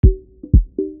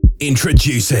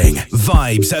Introducing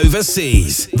Vibes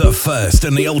Overseas, the first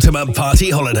and the ultimate party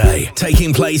holiday,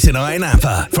 taking place in Ayia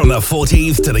Napa from the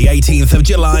 14th to the 18th of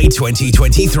July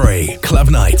 2023. Club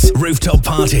nights, rooftop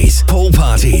parties, pool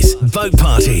parties, boat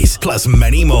parties, plus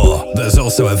many more. There's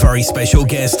also a very special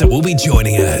guest that will be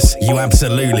joining us. You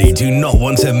absolutely do not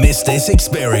want to miss this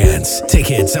experience.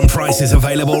 Tickets and prices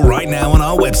available right now on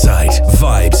our website,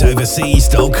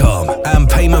 vibesoverseas.com, and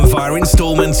payment via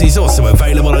installments is also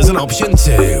available as an option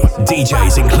too.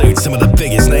 DJs include some of the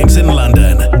biggest names in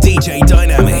London: DJ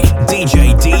Dynamic,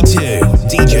 DJ D2,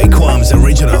 DJ Quam's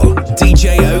Original,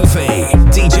 DJ OV,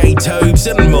 DJ Tobes,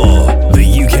 and more. The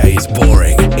UK is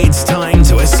boring. It's time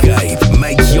to escape.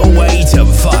 Make your way to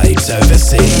Vibes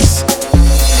Overseas.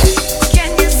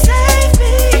 Can you save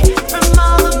me from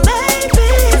all the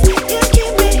babies? You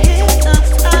keep me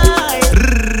hypnotized.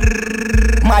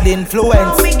 Mad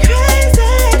influence. Me crazy.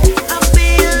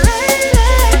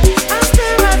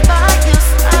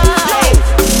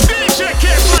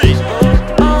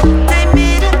 Take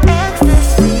me to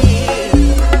ecstasy.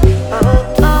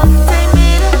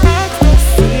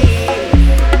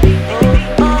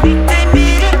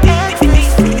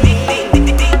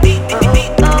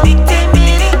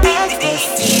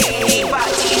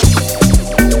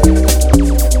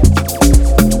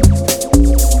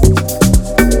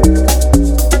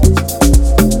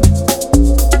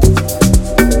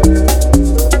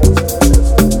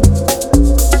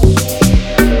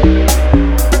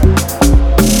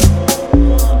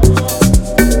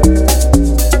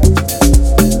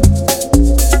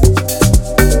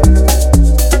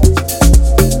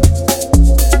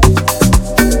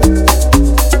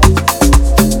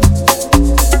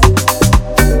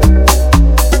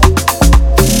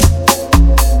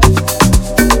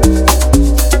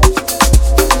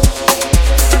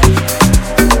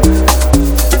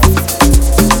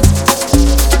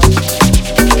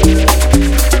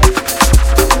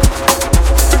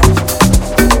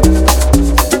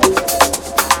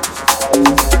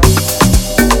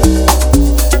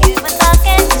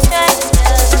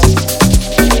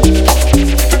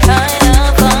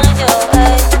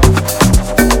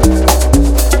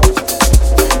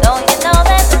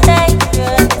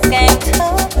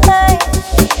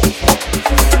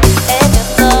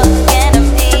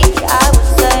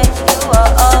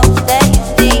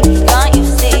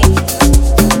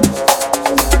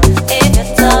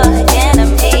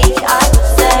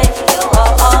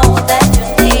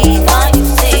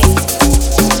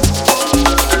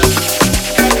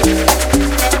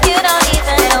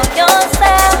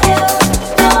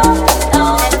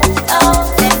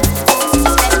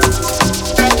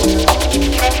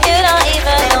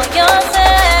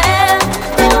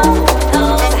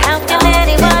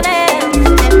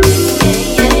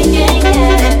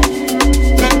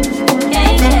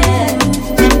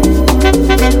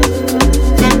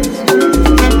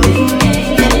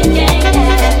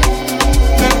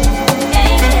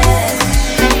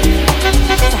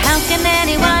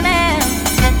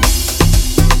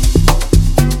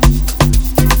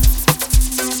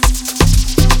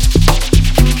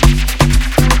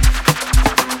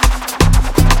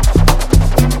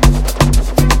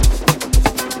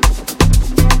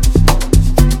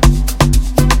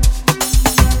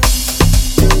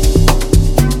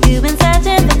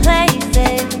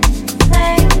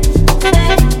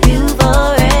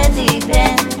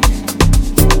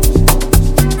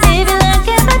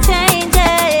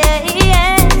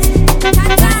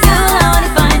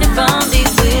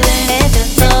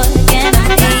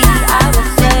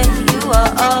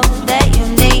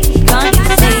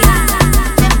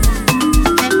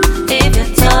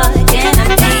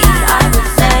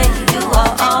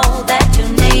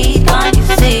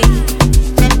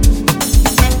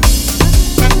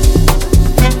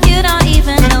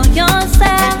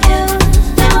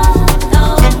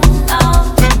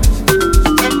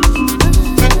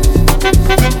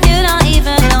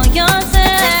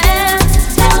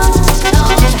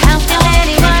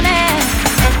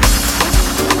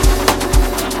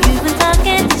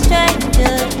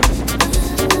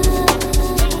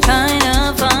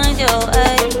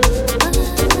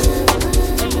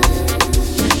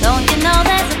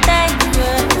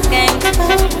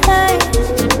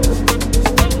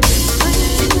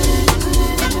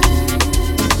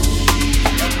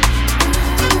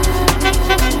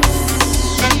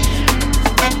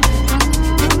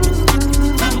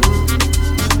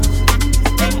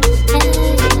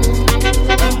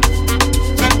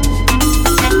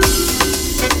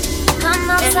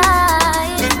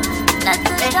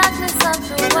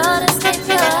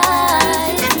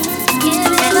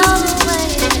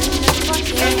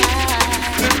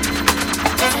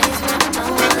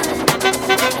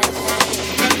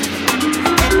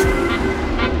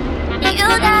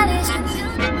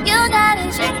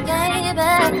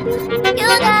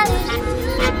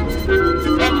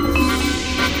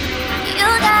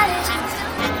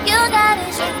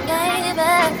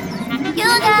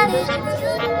 We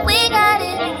got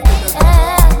it,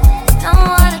 yeah. Don't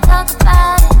wanna talk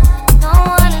about it. Don't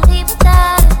wanna leave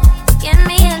without it. Give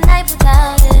me a night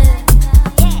without it.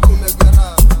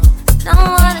 Don't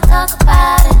wanna talk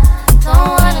about it. Don't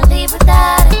wanna leave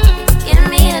without it. Give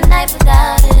me a night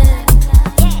without it.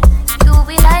 You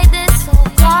be like this, so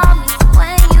call me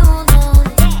when you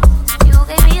lonely. You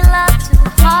gave me love to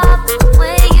heart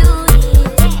when you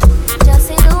need it. Just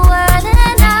say the word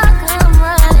and I'll come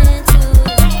running to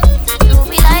it. You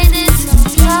be like this,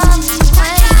 so call me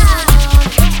when you lonely.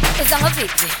 It's on a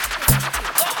victory.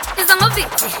 It's on a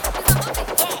victory.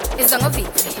 It's on a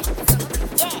victory.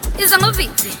 It's on a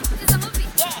victory.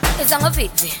 It's on a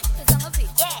victory.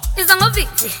 It's on a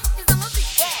victory.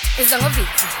 It's on a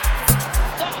victory.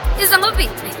 It's on a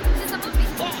victory.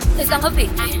 It's on a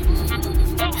victory.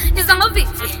 It's on a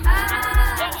victory.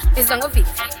 It's on a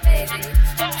victory.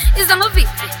 It's on a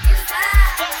victory.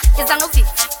 It's on a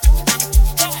victory.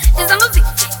 It's on a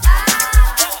victory.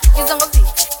 It's on a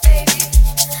victory.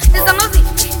 It's on a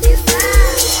victory.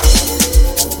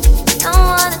 Don't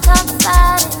wanna talk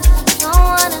about it. Don't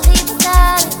wanna leave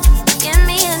without it. Give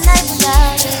me a night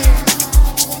without it.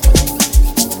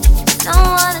 Don't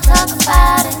wanna talk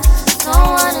about it. Don't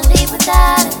wanna leave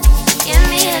without it. Give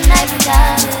me a night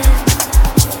without it.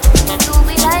 You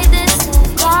be like this, so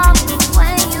call me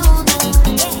when you need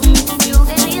it. You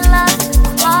gave me love,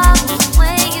 call me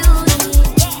when you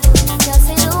need it. Just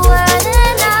say the word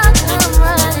and I'll come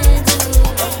running to it.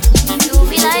 You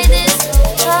be like this,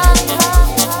 so call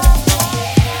me.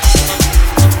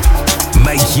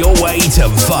 Make your way to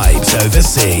Vibes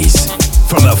Overseas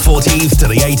from the 14th to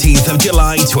the 18th of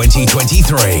July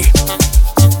 2023.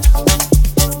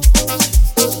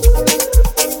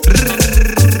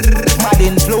 Mad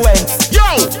influence. Yo,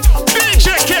 DJ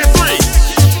Carefree.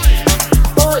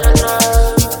 All I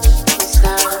know is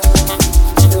that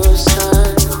you're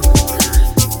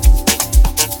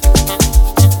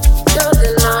you're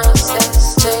the nicest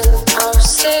thing I've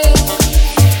seen.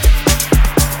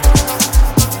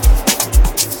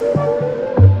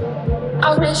 I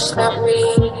wish that we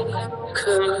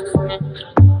could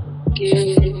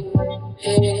give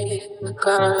it a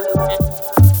go.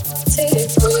 See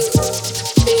if we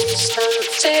be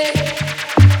something.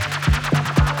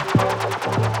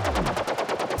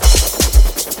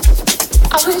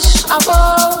 I wish I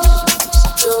was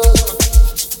your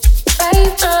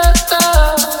favorite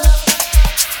girl.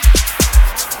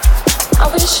 I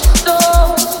wish you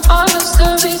thought I was the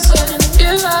reason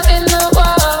you're out in the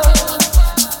world.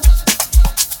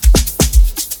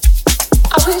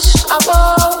 I wish I was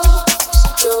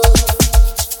your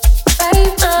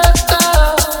favorite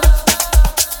girl.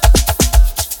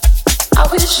 I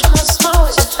wish my smile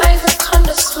was your favorite kind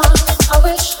of smile. I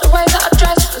wish the way that I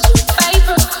dress was your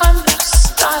favorite kind of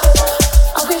style.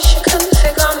 I wish you couldn't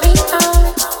figure me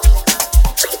out,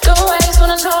 but you'd always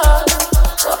wanna know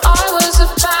what I was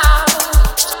about.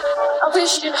 I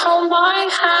wish you'd hold my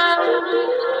hand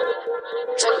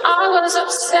when I was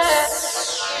upset.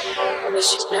 I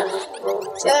wish you'd never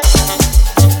forget.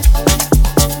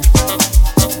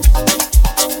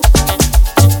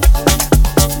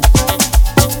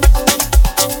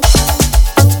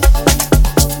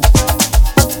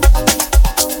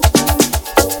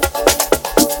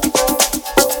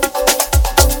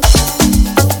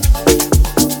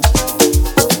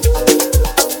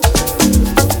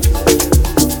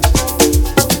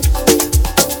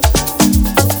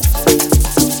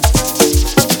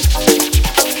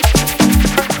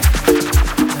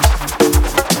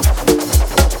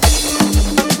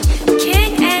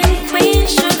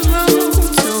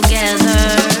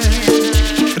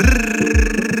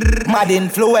 Mad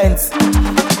influence.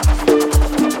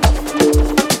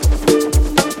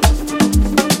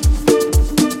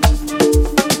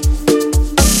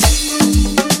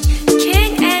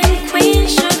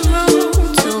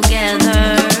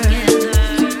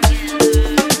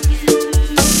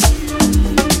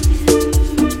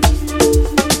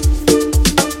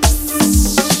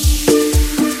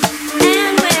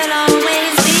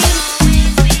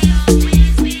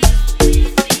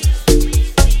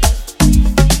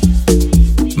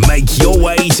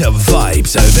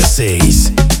 Vibes Overseas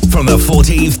from the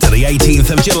 14th to the 18th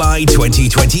of July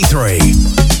 2023.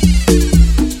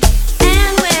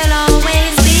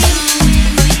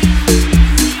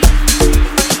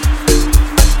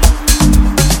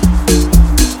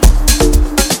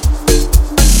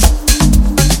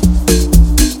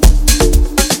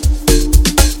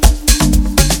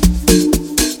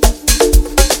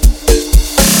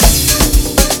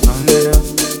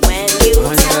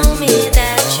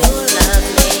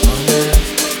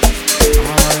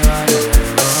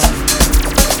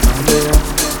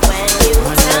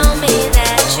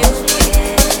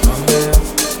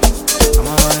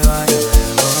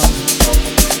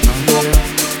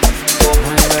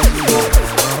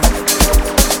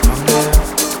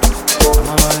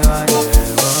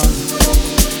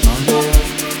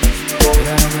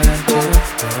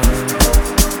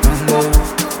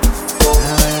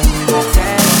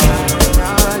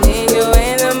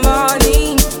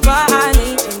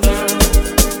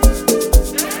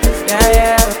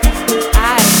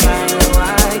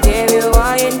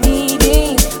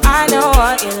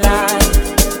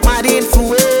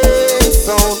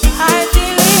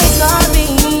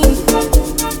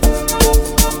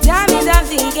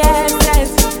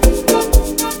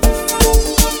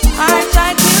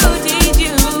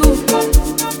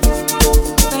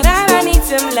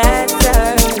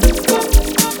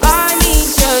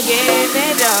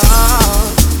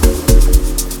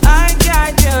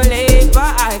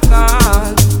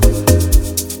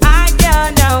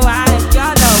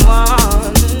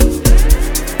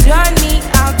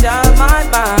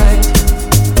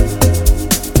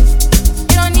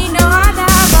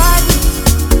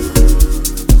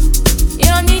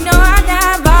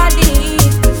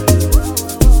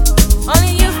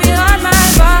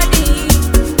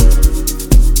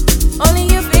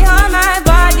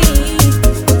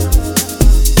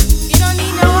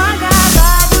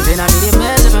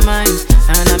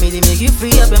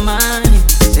 mind.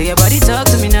 Say your body talk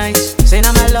to me nice. Say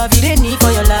now my love you didn't need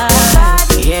for your life.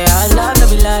 Yeah, our love no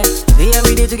be life. We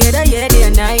every day together, yeah, day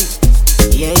and night.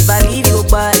 Yeah, if I leave you go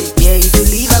body. Yeah, if you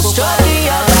leave I go body.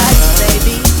 Your body,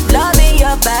 baby. Loving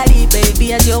your body,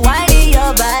 baby. As you're whining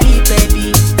your body,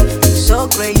 baby. So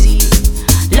crazy.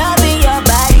 Loving your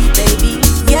body, baby.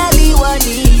 Girl, you want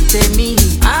it to me.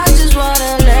 I just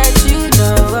wanna let you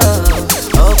know.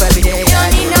 Oh, every day. You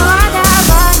don't need no other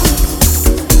body.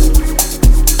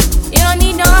 You don't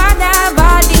need no other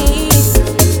body.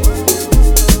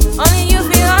 Only you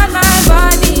feel on my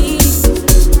body.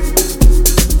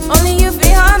 Only you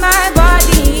feel on my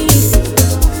body.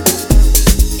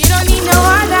 You don't need no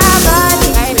other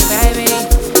body. Baby, baby,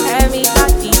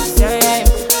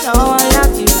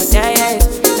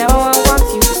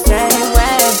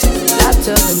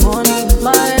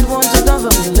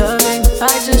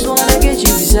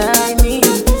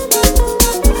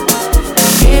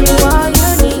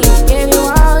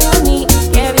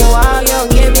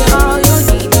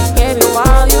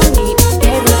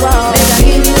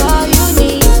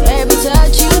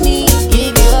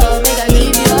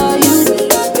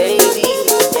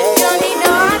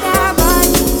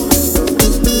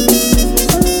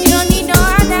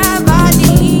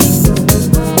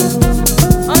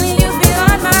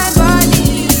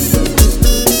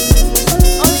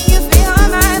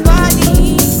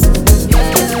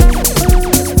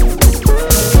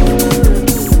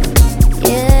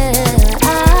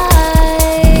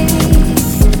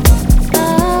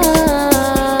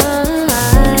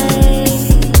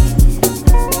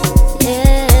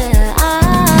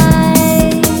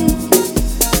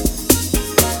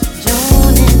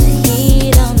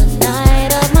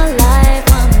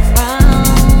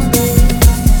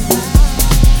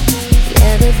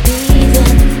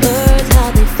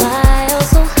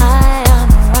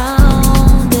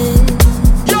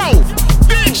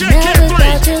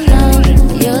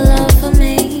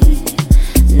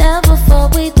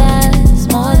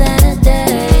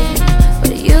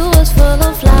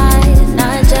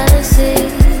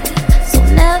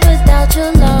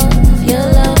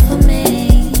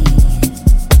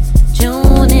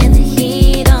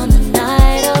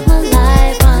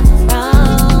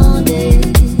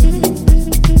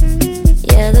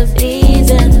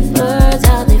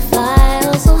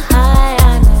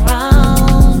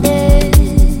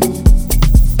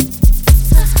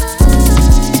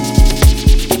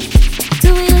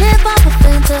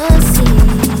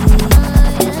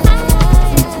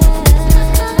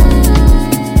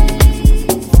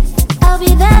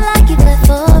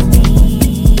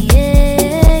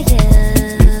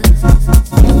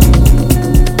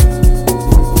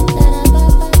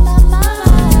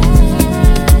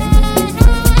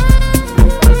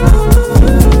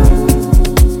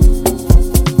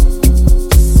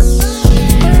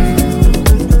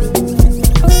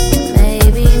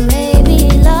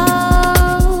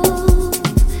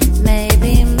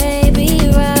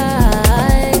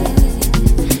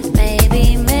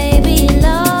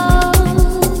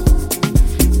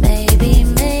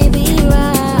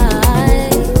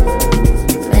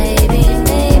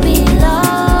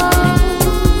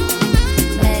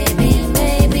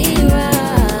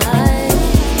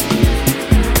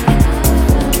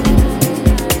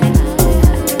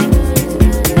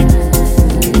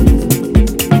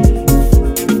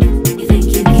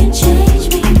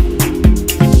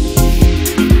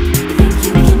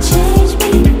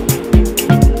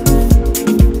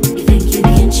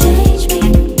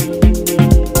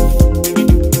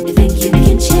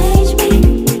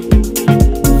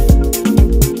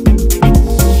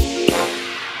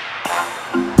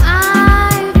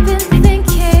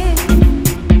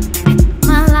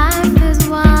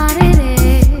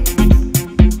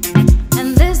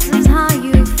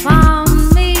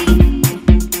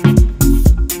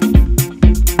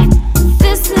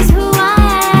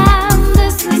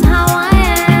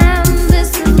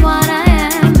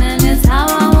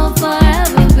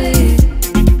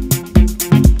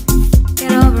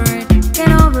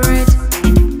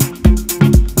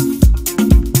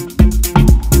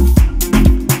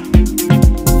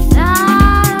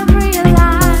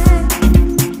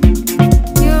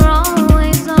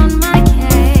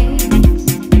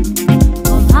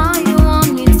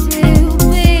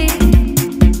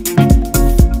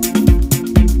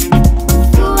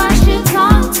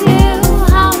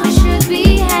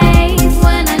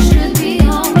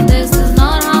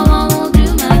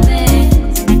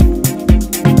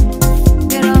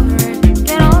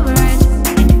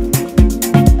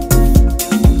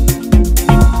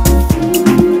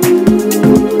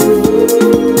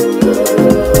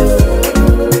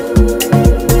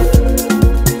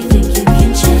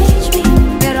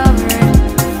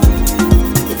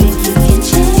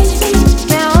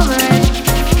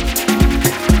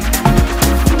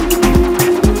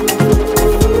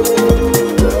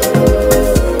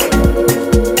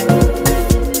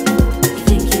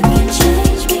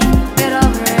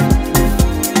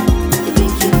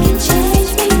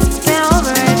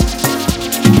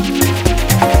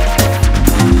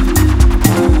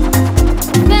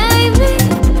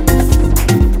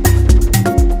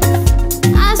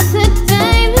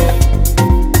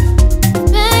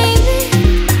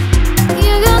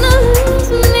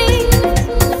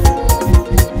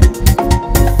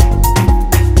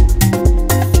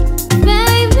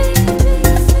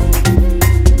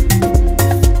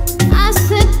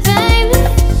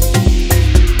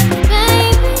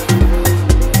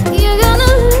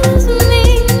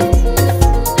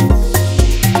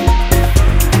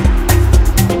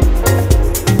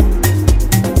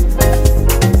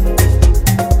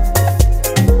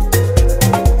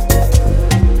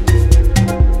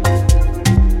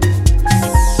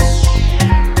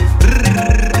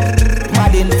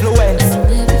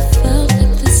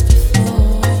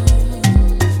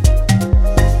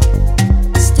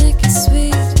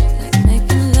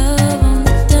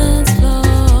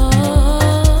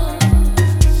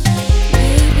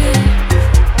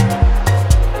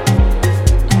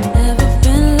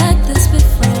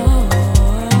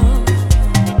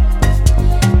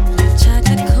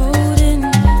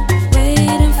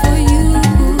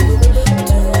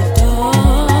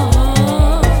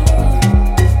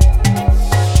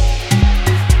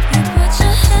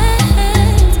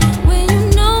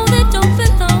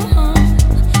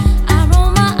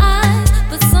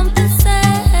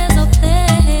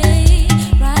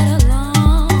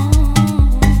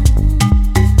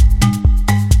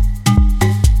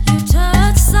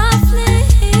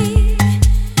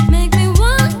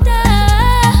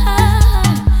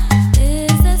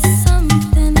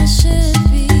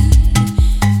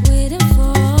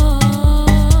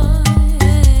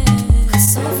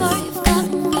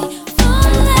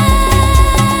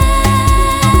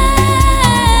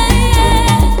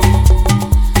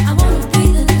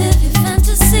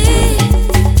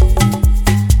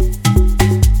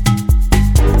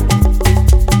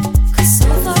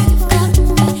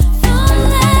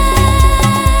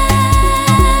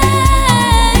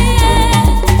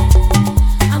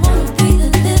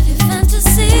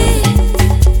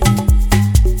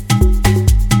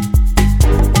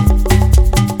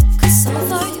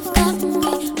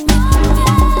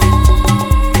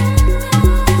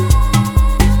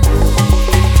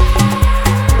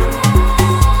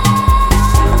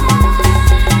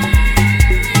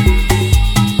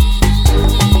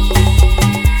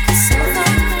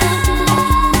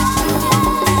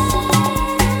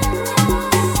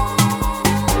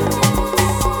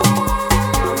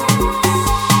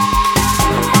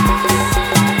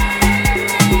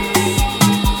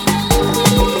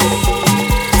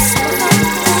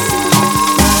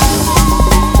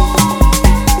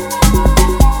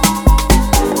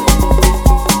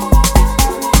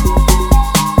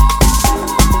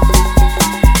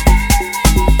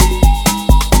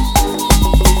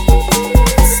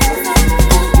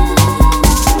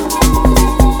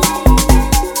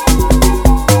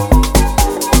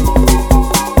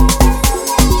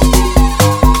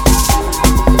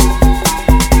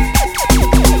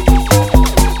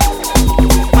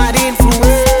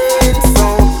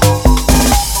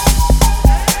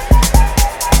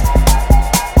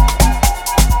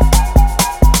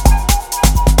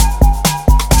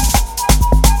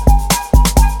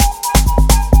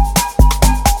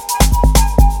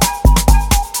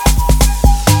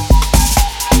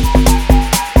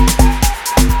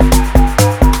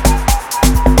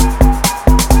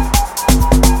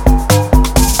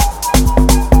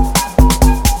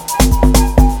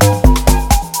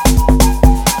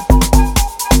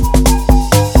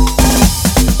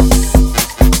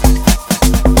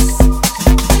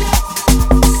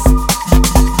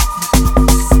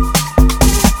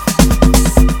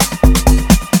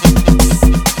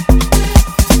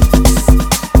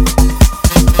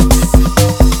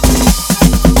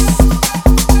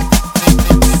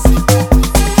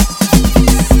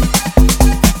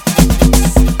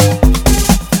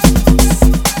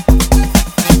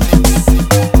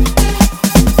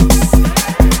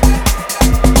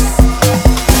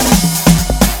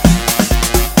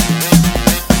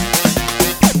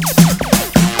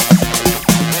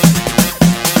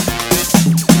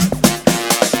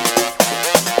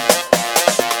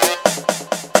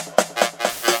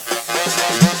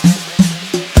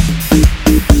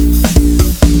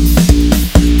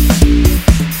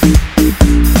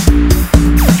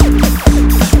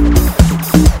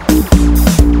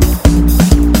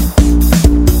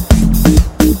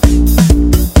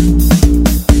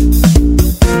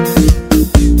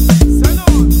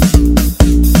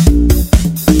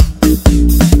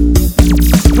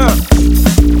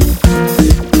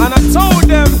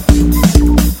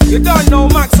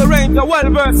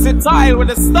 versatile with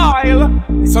the style.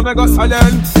 So me go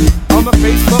silent on my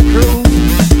Facebook crew,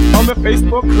 on my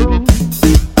Facebook crew,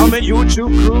 on my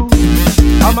YouTube crew,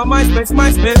 on my MySpace,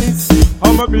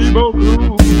 on my Bebo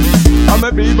crew, on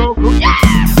my Bebo crew, yeah!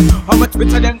 On my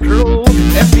Twitter then crew,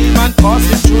 every man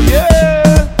passing through,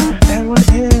 yeah!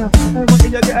 Air1 Air, Air1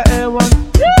 Air, you get an Air1,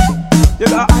 yeah! You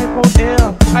got an iPhone Air,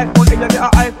 iPhone Air, you get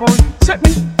an iPhone, check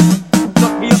me!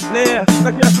 Not be a player,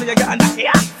 not be a player, you get an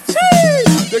Air,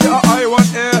 you got an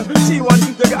i1 Air, T1,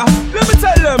 you get a, let me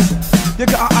tell them! You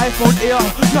got an iPhone Air,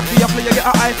 not be a player, you get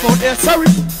an iPhone Air, sorry!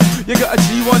 You got a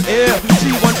G1 Air,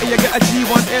 G1 Air, you get a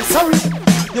G1 Air, sorry!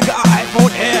 You got an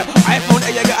iPhone Air, iPhone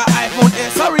Air, you got an iPhone Air,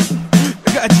 sorry!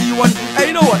 You got a G1, hey,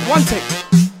 you know what, one take,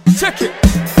 check it!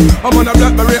 I'm on a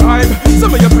BlackBerry hype,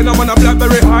 some of your pen I'm on a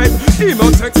BlackBerry hype.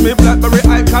 Email text me BlackBerry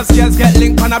hype, cause girls get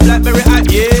linked on a BlackBerry hype,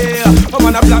 yeah. I'm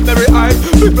on a BlackBerry hype,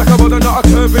 big black about not a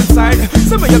curve inside.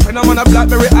 Some of your pen I'm on a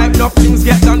BlackBerry hype, enough things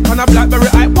get done on a BlackBerry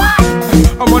hype.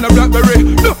 I'm on a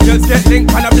BlackBerry, enough girls get linked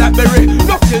on a BlackBerry,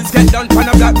 enough things get done on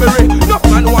a BlackBerry, enough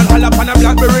man one holla on a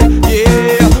BlackBerry,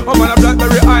 yeah. I'm on a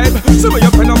BlackBerry hype, some of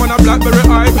your pen I'm on a BlackBerry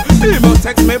hype. Email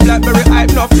text me BlackBerry hype,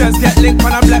 enough girls get linked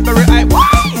on a BlackBerry hype.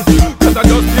 Cause I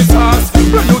does this ass,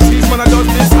 brand new teeth man I does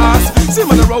this ass. See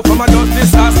man a roll from I does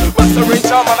this ass, master range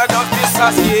man I does this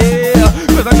ass, yeah.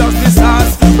 Cause I does this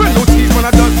ass, brand new teeth man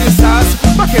I does this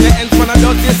ass. Back in the end man I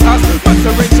does this ass,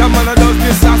 master range man I does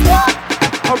this ass. What?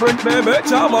 I bring baby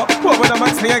charmer, what when I'm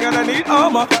actually gonna need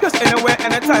armor. Just anywhere,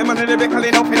 anytime, and in the vehicle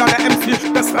in outfit on the MC.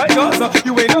 That's right, Gaza,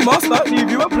 you ain't a master, leave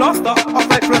you a plaster. I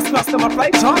fly first class to my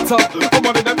flight charter. I'm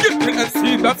one of them gifted and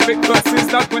see that's big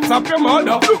verses that puts up your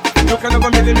mother. You can have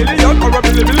a million, or a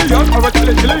billion, or a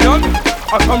trillion.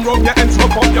 I come round your ends,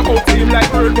 up your whole team like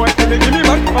Bird Boy, give me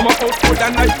man. I'm a old school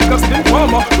and like Dustin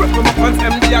Farmer. Rip from my fans,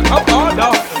 MD, I come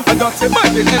harder. I don't say my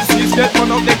big MCs get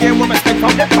run out the game with my stick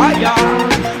on the fire.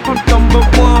 I'm number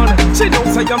one, she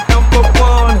knows I am number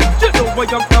one. You know I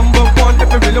am number one,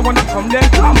 if you really wanna come then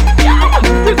come.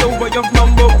 You know I am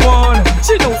number one,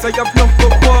 she knows I am number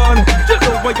one. You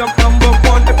know I am number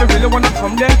one, if you really wanna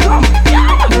come then come.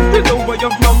 You know I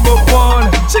am number one,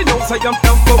 she knows I am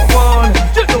number one.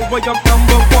 You know I am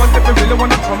number one, if you really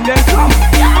wanna come then come.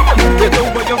 You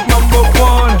know I am number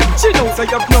one, she knows I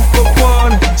am number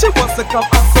one. She wants to come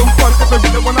have some fun, if you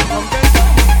really wanna come then come.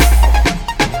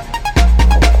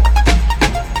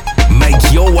 Make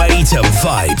your way to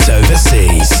Vibes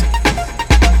Overseas.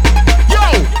 Yo,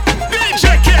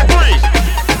 DJ Capri.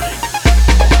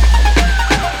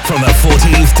 From the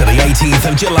 14th to the 18th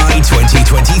of July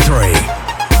 2023.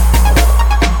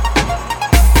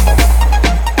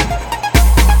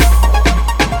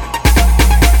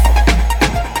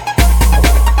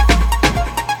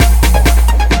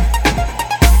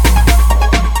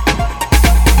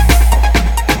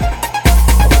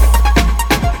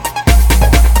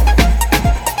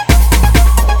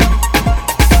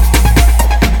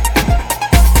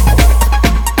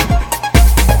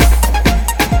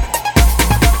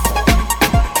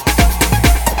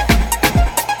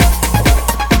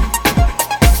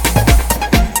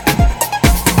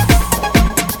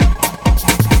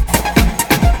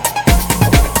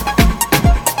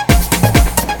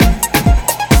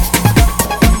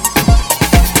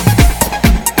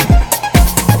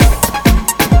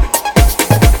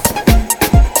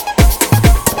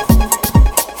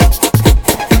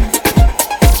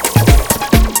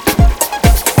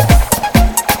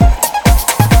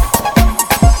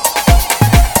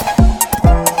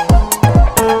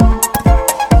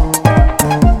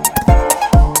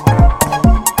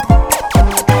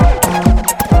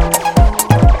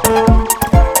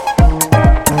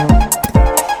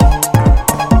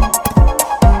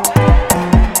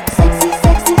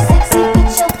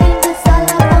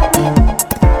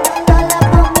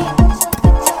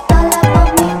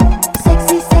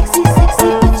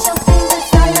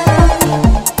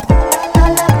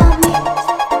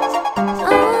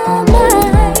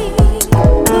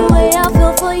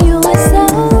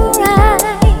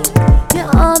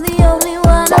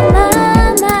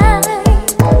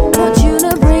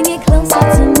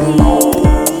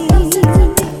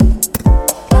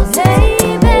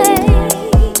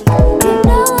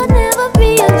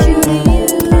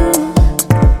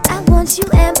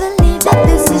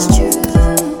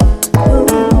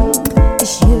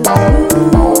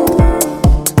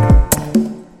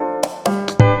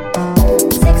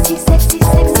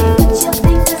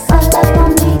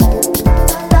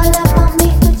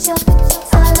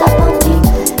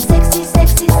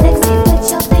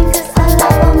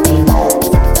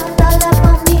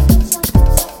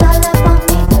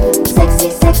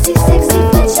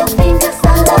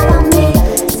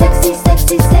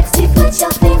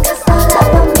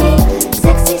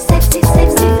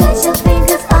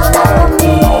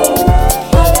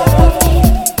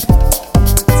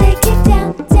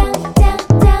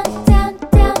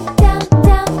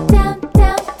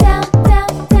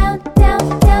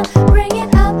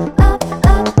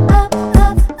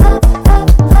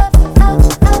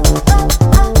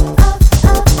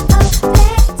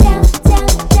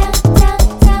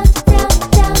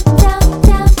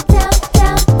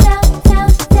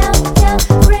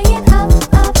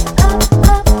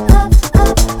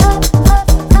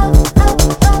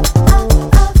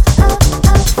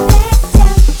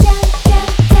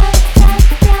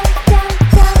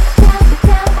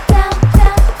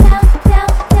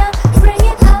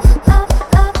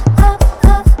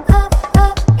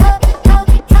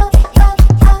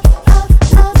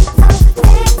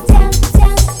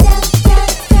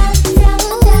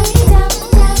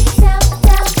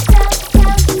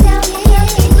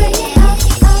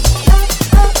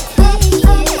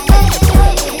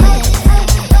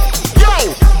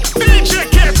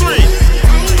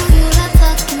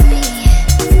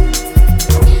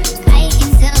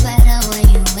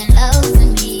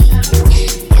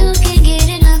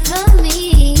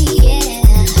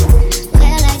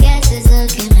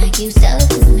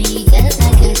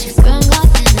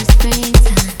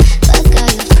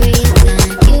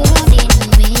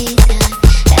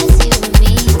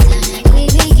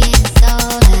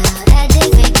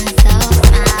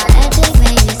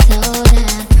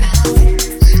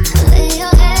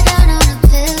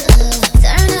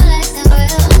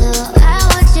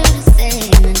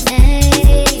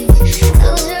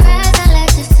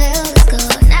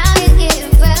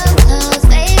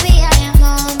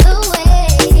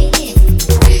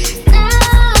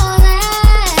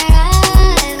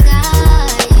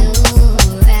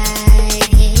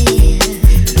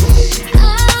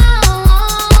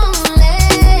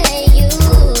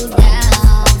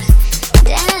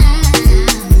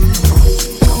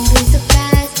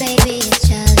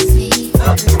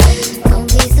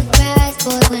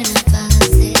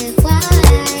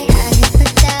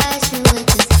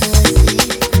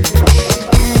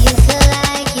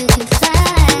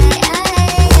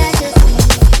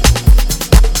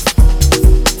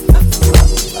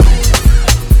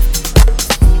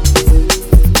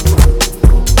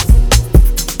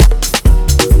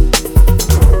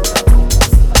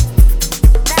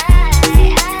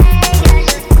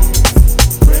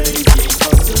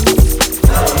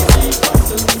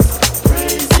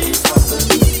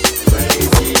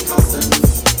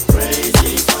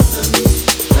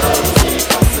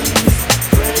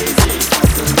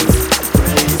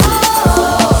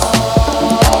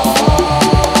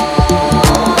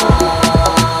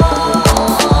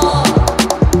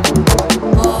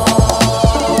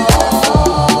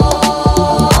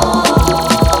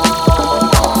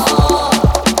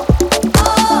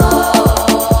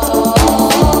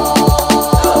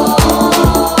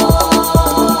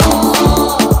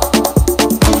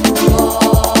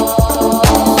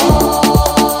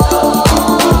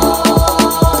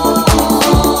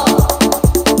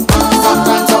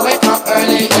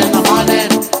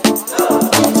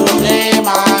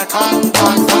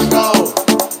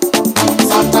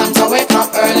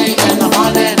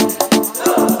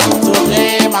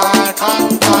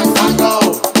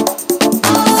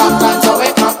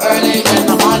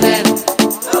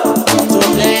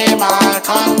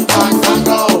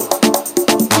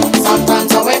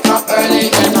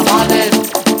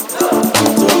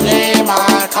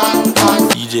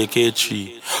 DJ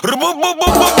K3.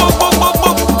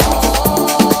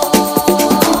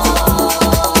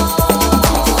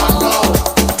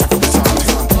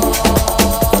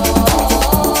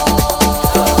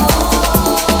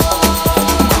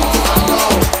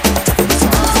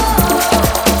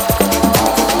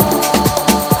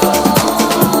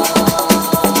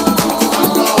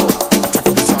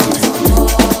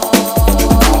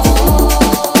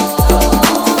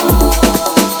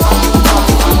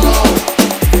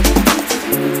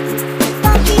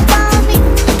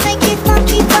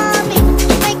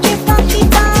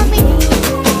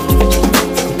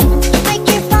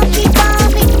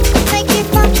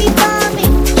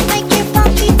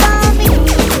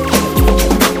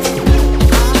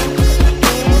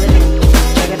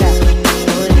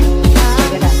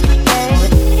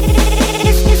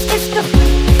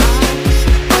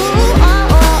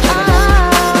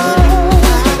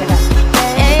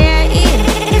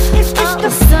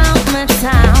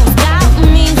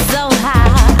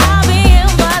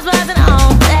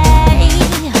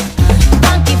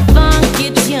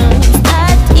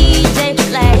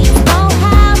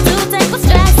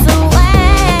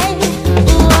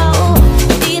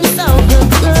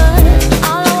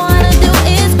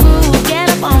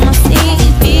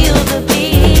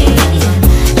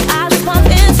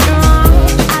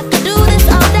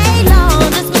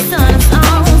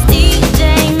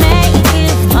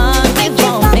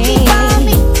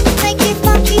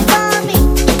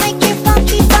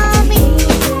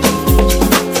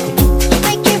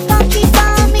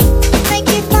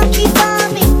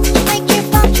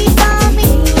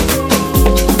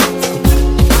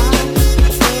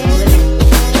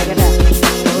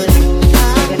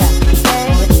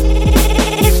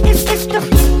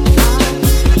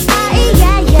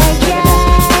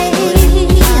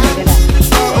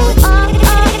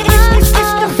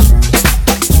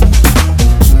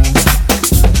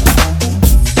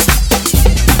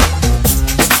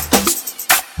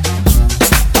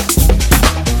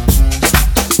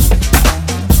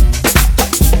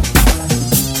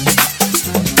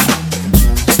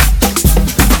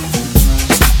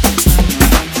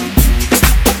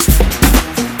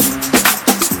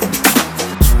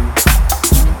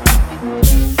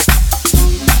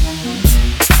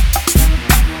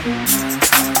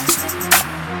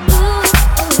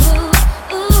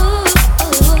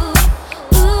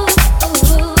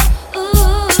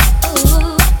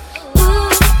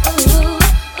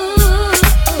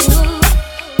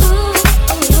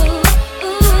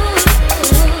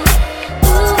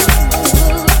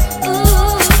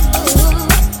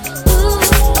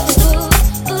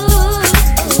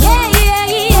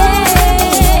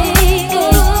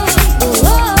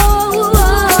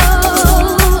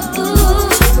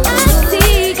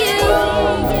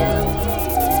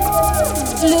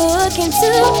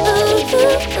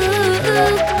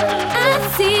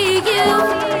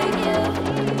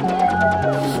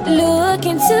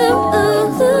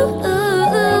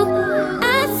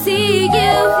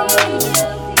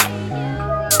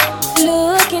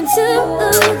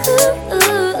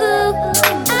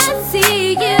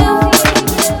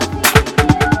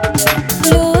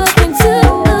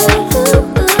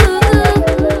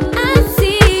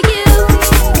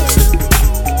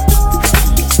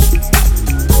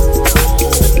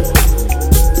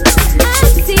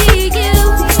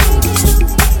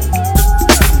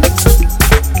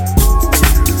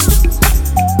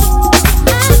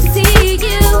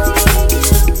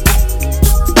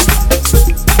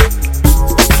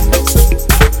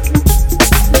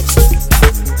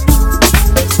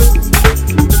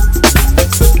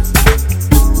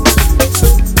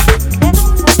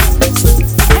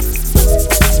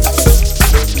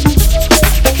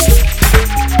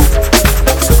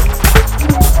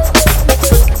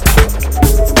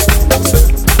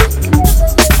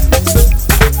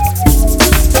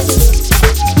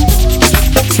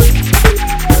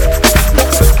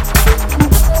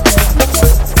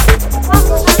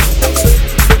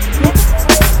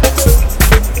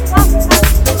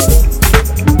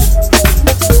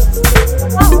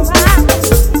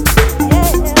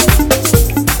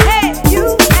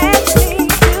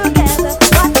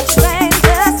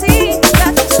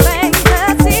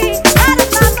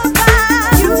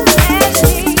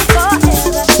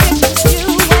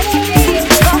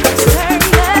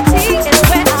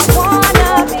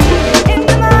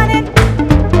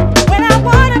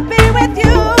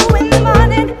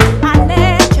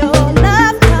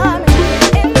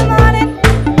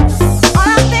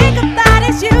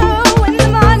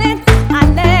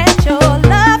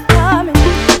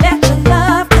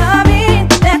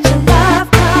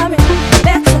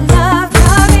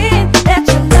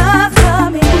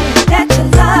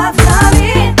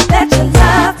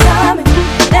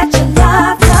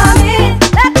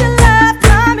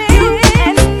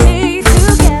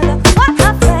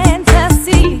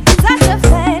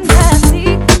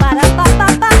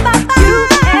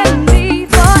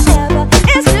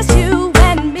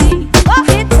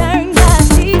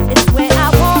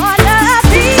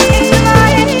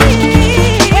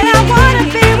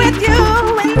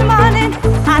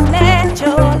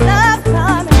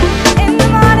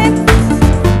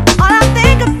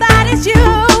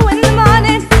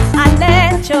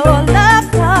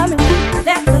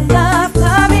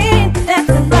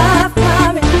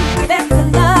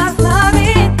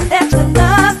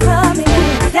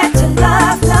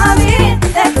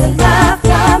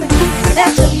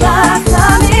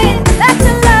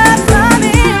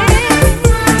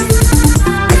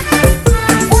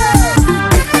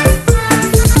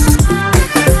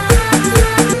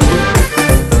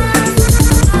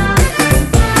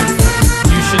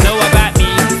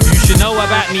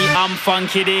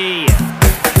 Funky D.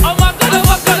 Oh my god, oh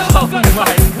my god, oh my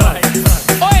god.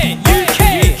 Oi,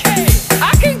 UK.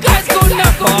 How can guys go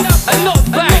knacker and not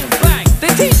bang?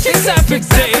 They teach you something,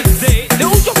 they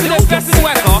all drop in their best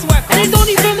swagger and they don't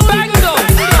even bang though.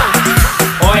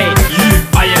 Oi, you,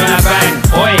 are you gonna bang?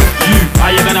 Oi, you,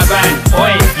 are you gonna bang?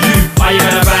 Oi, you, are you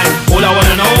gonna bang? All I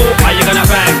wanna know, are you gonna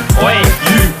bang? Oi,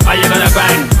 you, are you gonna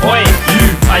bang? Oi, you,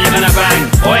 are you gonna bang?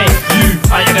 Oi, you,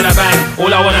 are you gonna bang? All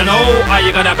I wanna know, are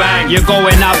you gonna bang? You're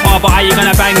going out far, but are you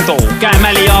gonna bang though? Get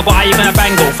Melia, but are you gonna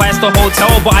bang though? Five star hotel,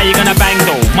 but are you gonna bang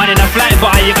though? Money in a flight, but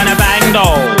are you gonna bang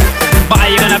though? But are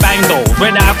you gonna bang though?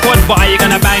 Rent out a quad, but are you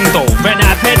gonna bang though? Rent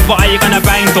out a ped, but are you gonna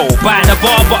bang though? Buy at the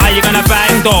bar, but are you gonna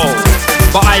bang though?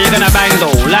 But are you gonna bang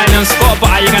though? Lionel Scott,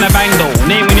 but are you gonna bang though?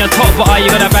 Name in your top, but are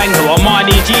you gonna bang though?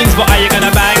 Armani jeans, but are you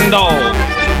gonna bang though?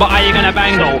 But are you gonna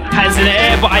bang though? Hands in the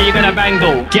air, but are you gonna bang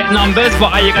though? Get numbers,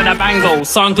 but are you gonna bang though?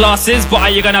 Sunglasses, but are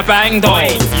you gonna bang though?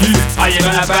 Oi, you, are you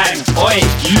gonna bang? Oi,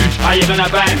 you, are you gonna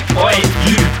bang? Oi,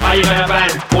 you, are you gonna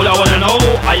bang? All I wanna know,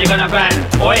 are you gonna bang?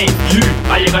 Oi, you,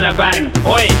 are you gonna bang?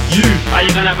 Oi, you, are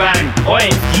you gonna bang? Oi,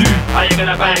 you, are you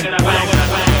gonna bang? Gonna bang, gonna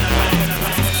bang.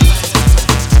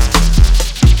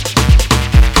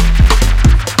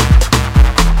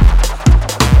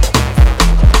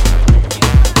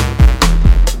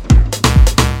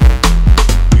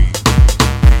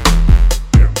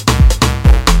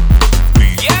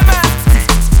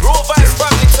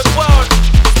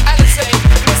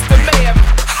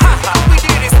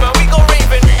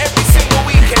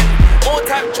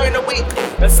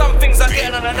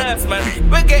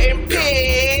 We're getting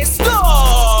pissed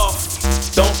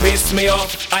off. Don't piss me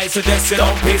off, I suggest you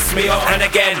don't piss me off. And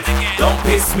again, don't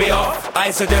piss me off,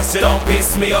 I suggest you don't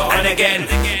piss me off. And again,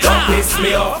 don't piss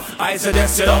me off, I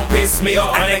suggest you don't piss me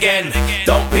off. And again,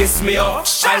 don't piss me off,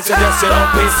 I suggest you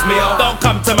don't piss me off. Don't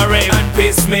come to my rave and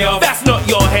piss me off. That's not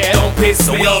your hair, don't piss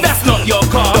me off. That's not your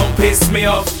car, don't piss me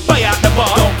off. Buy out the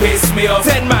bar, don't piss me off.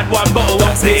 10 man, one bottle,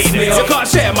 don't piss me off. You can't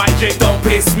share my drink, don't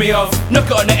piss me off. Knock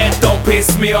it on the end, don't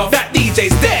piss me off. That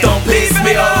DJ's dead, don't piss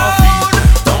me off.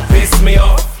 Don't piss me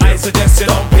off, I suggest you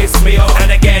don't piss me off.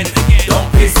 And again,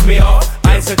 don't piss me off,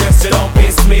 I suggest you don't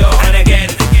piss me off. And again,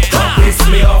 don't piss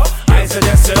me off, I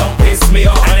suggest you don't piss me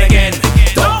off. And again,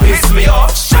 don't piss me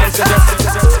off, I suggest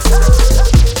you.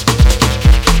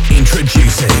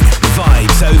 Introducing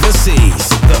Vibes Overseas,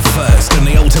 the first and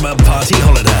the ultimate party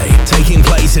holiday, taking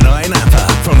place in Ayia Napa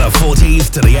from the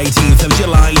 14th to the 18th of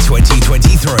July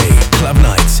 2023. Club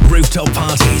nights, rooftop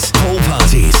parties, pool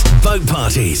parties, boat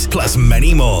parties, plus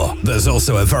many more. There's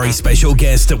also a very special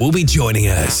guest that will be joining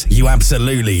us. You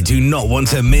absolutely do not want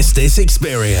to miss this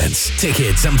experience.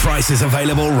 Tickets and prices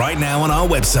available right now on our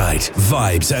website,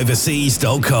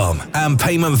 vibesoverseas.com. And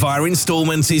payment via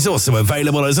installments is also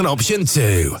available as an option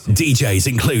too. DJs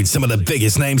include some of the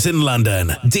biggest names in London: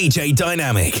 DJ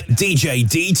Dynamic, DJ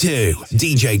D2,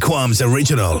 DJ Quam's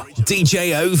Original,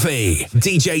 DJ OV,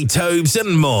 DJ Tobes,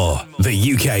 and more.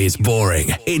 The UK is boring.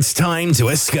 It's time to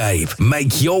escape.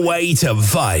 Make your way to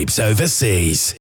Vibes Overseas.